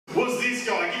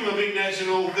give him a big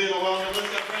national thing. Welcome.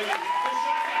 Let's get ready.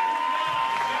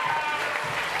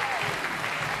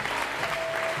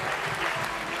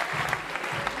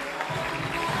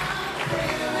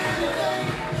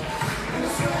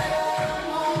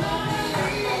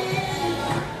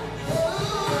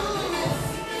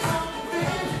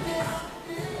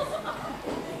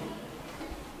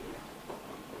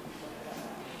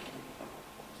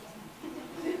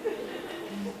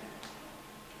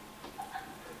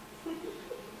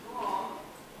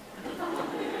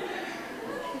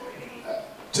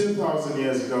 2,000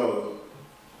 years ago,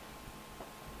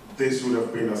 this would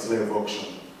have been a slave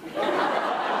auction.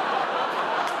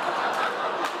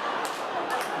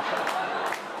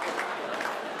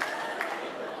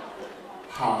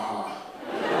 Ha ha.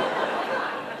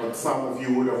 But some of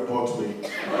you would have bought me.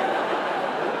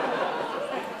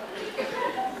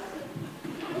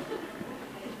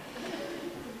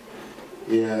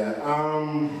 Yeah,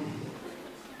 I'm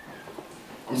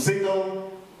single.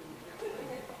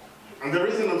 And the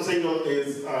reason I'm single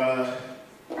is I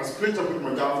split up with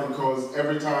my girlfriend because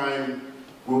every time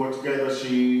we were together,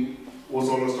 she was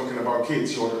always talking about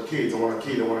kids. She wanted kids. I want a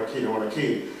kid, I want a kid, I want a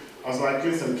kid. I was like,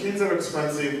 listen, kids are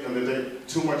expensive and they take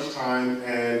too much time,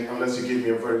 and unless you give me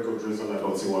a very good reason, I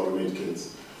don't see why we need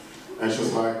kids. And she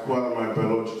was like, well, my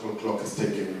biological clock is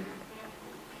ticking.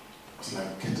 I was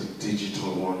like, get a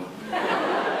digital one.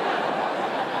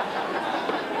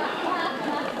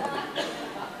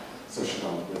 So she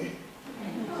helped me.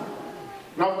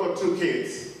 Now I've got 2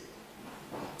 kids.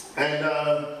 And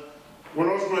when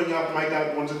I was growing up, my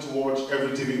dad wanted to watch every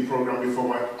TV program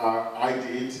before I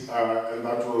did, and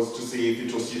that was to see if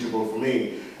it was suitable for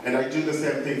me. And I do the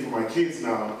same thing for my kids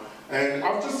now. And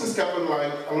I've just discovered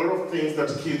like a lot of things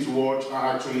that kids watch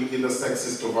are actually either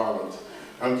sexist or violent.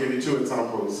 I'll give you 2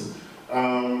 examples.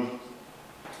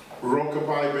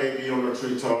 Rockabye Baby on a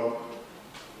Treetop.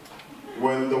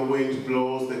 When the wind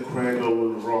blows, the cradle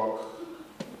will rock.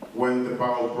 When the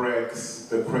bow breaks,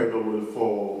 the cradle will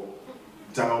fall.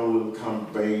 Down will come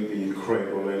baby,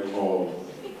 cradle and all.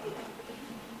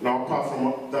 Now, apart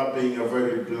from that being a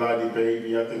very bloody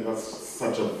baby, I think that's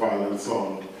such a violent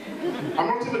song. I'm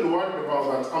not even worried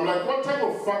about that. I'm like, what type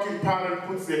of fucking parent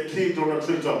puts their kid on a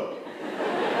treetop?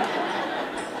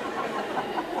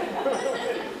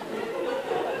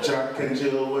 Jack and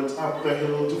Jill went up the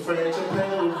hill to fetch a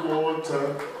pail of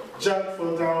water. Jack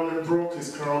fell down and broke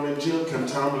his crown, and Jill came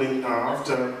tumbling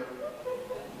after.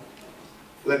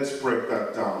 Let's break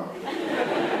that down.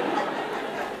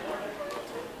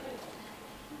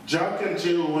 Jack and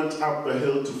Jill went up the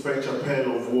hill to fetch a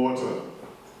pail of water.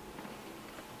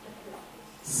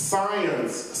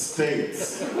 Science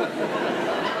states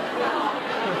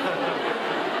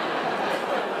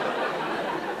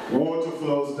water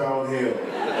flows downhill.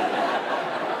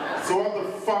 So what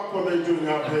the fuck were they doing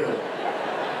uphill?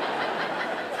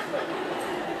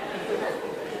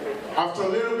 After a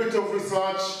little bit of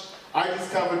research, I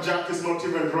discovered Jack is not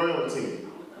even royalty.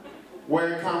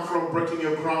 Where I come from, breaking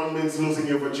your crown means losing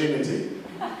your virginity.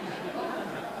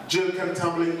 Jill came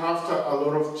tumbling after a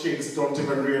lot of chicks don't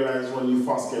even realize when you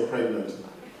first get pregnant.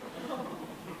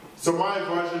 So my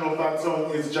version of that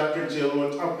song is Jack and Jill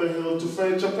went up the hill to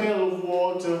fetch a pail of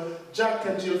water. Jack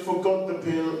and Jill forgot the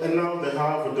pill and now they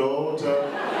have a daughter.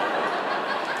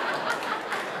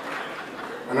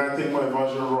 And I think my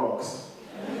version rocks.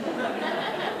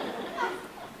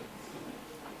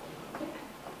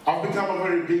 I've become a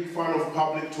very big fan of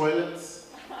public toilets.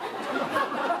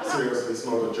 Seriously, it's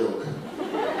not a joke.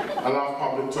 I love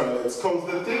public toilets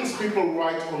because the things people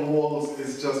write on walls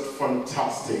is just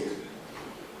fantastic.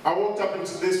 I walked up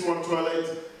into this one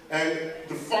toilet, and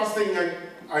the first thing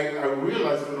I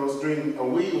realized when I was doing a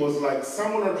wee was like,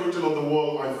 someone had written on the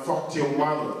wall, I fucked your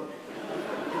mother.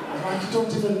 I'm like, you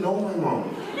don't even know my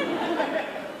mom.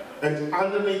 And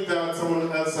underneath that,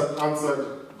 someone else had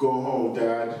answered, go home,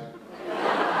 Dad.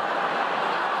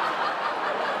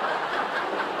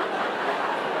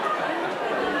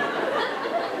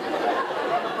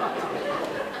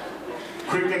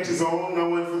 Cricket is on. I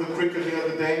went for the cricket the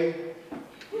other day.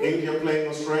 India playing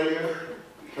Australia.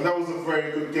 And that was a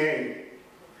very good game.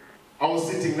 I was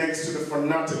sitting next to the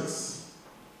fanatics.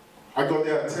 I got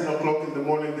there at 10 o'clock in the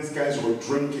morning. These guys were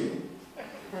drinking.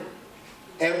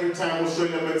 Every time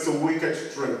Australia makes a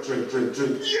wicket, drink, drink, drink,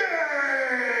 drink.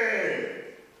 Yeah!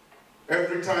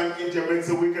 Every time India makes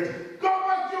a wicket, go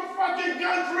back to your fucking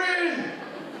country!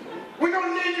 We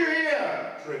don't need you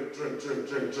here! Drink, drink, drink,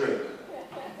 drink, drink.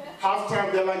 Half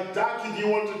time, they're like, Ducky, do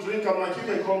you want to drink? I'm like, you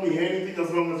can call me anything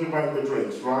as long as you buy the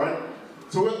drinks, right?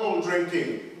 So we're all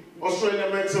drinking.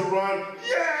 Australia makes a run.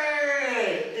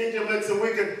 Yay! India makes a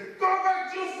wicket. Go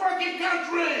back to your fucking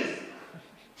countries!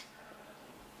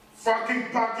 fucking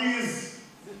Pakis.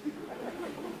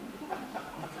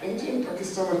 India and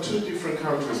Pakistan are two different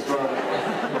countries, but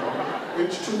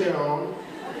each to their own.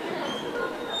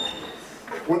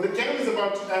 When the game is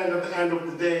about to end at the end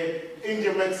of the day,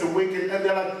 India makes a wicket and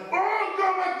they're like, oh,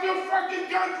 go back to your fucking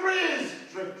countries!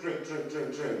 Drink, drink, drink,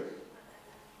 drink, drink.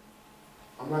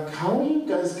 I'm like, how are you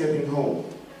guys getting home?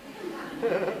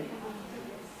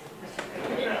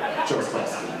 Just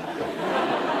asking.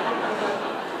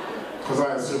 Because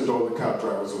I assumed all the cab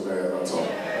drivers were there, that's all.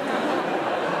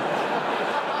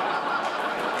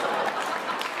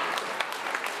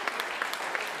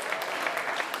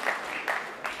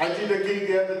 I did a gig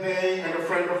the other day, and a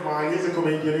friend of mine, he's a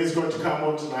comedian, he's going to come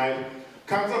on tonight,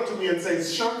 comes up to me and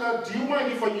says, Shaka, do you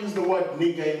mind if I use the word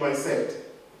nigger in my set?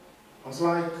 I was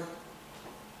like,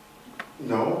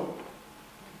 no.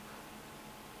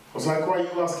 I was like, why are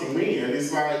you asking me? And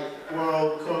he's like,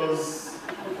 well, because...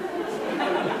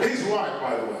 He's white,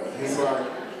 by the way. He's like,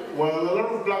 well, a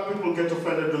lot of black people get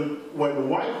offended when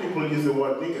white people use the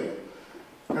word nigger.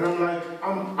 And I'm like,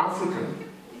 I'm African.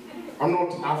 I'm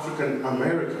not African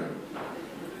American.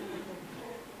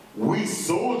 We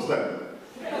sold them.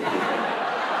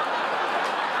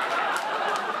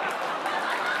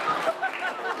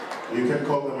 You can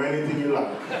call them anything you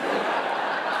like.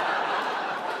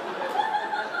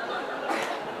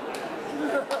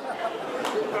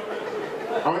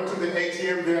 I went to the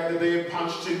ATM the other day,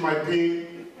 punched in my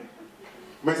PIN.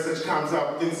 Message comes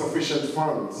up, insufficient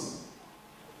funds.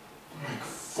 I'm like,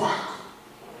 fuck.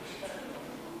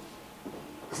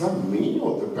 Is that me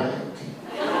or the bank?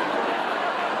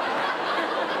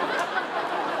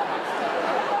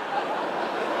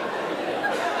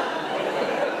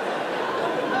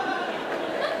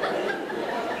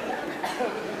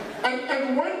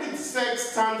 and when did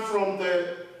sex turn from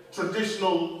the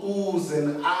traditional oohs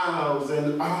and ahs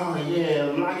and oh yeah,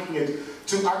 I'm liking it,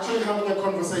 to actually having a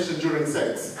conversation during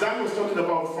sex? Dan was talking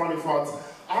about funny farts.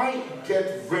 I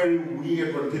get very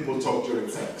weird when people talk during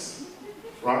sex,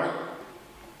 right?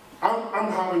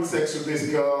 I'm having sex with this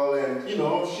girl and, you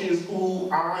know, she's ooh,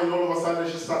 ah, and all of a sudden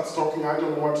she starts talking, I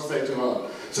don't know what to say to her.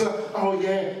 She's like, oh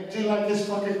yeah, do you like this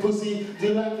fucking pussy? Do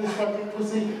you like this fucking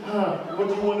pussy? Huh? What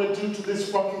do you want to do to this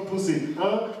fucking pussy?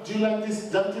 Huh? Do you like this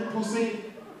dirty pussy?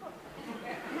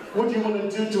 What do you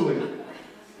want to do to it?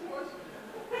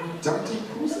 Dirty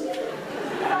pussy?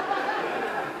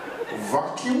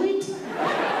 Vacuum it?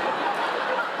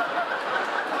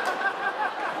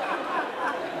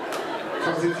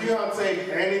 Because if you had said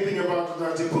anything about the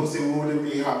dirty pussy, we wouldn't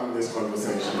be having this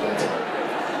conversation.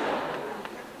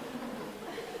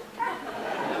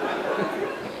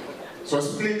 So I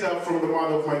split up from the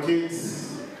mother of my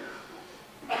kids.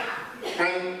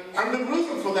 And the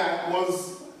reason for that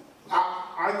was,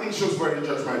 I think she was very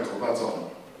judgmental, that's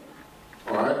all.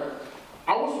 Alright?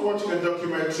 I was watching a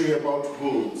documentary about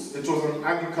bulls. It was an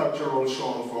agricultural show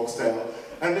on Foxtel.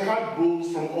 And they had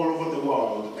bulls from all over the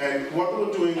world. And what they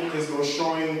were doing is they were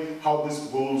showing how these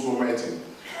bulls were mating.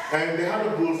 And they had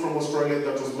a bull from Australia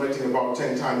that was mating about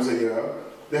 10 times a year.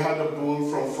 They had a bull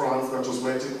from France that was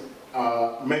mating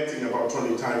about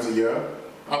 20 times a year.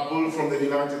 A bull from the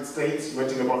United States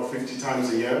mating about 50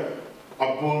 times a year.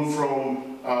 A bull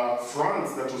from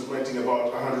France that was mating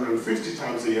about 150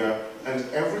 times a year. And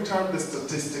every time the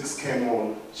statistics came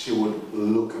on, she would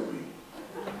look at me,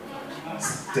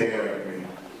 stare at me.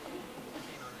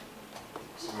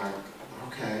 So I'm like,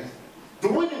 okay.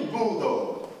 The winning bull,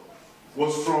 though,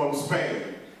 was from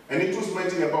Spain, and it was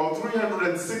mating about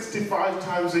 365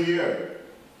 times a year.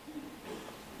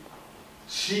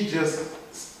 She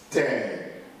just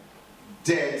stared,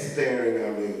 dead staring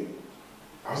at me.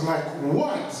 I was like,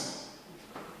 what?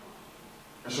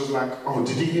 And she was like, oh,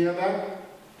 did you hear that?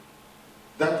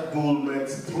 That bull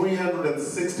mates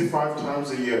 365 times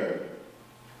a year.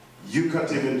 You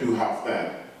can't even do half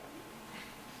that.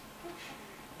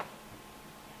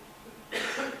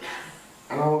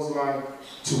 And I was like,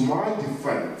 to my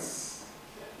defense,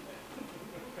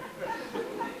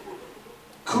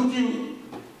 could you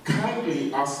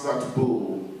kindly ask that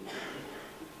bull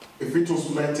if it was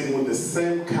mating with the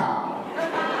same cow?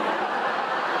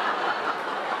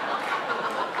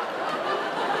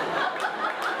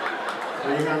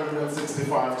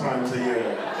 365 times a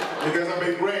year. You guys have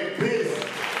been great, please.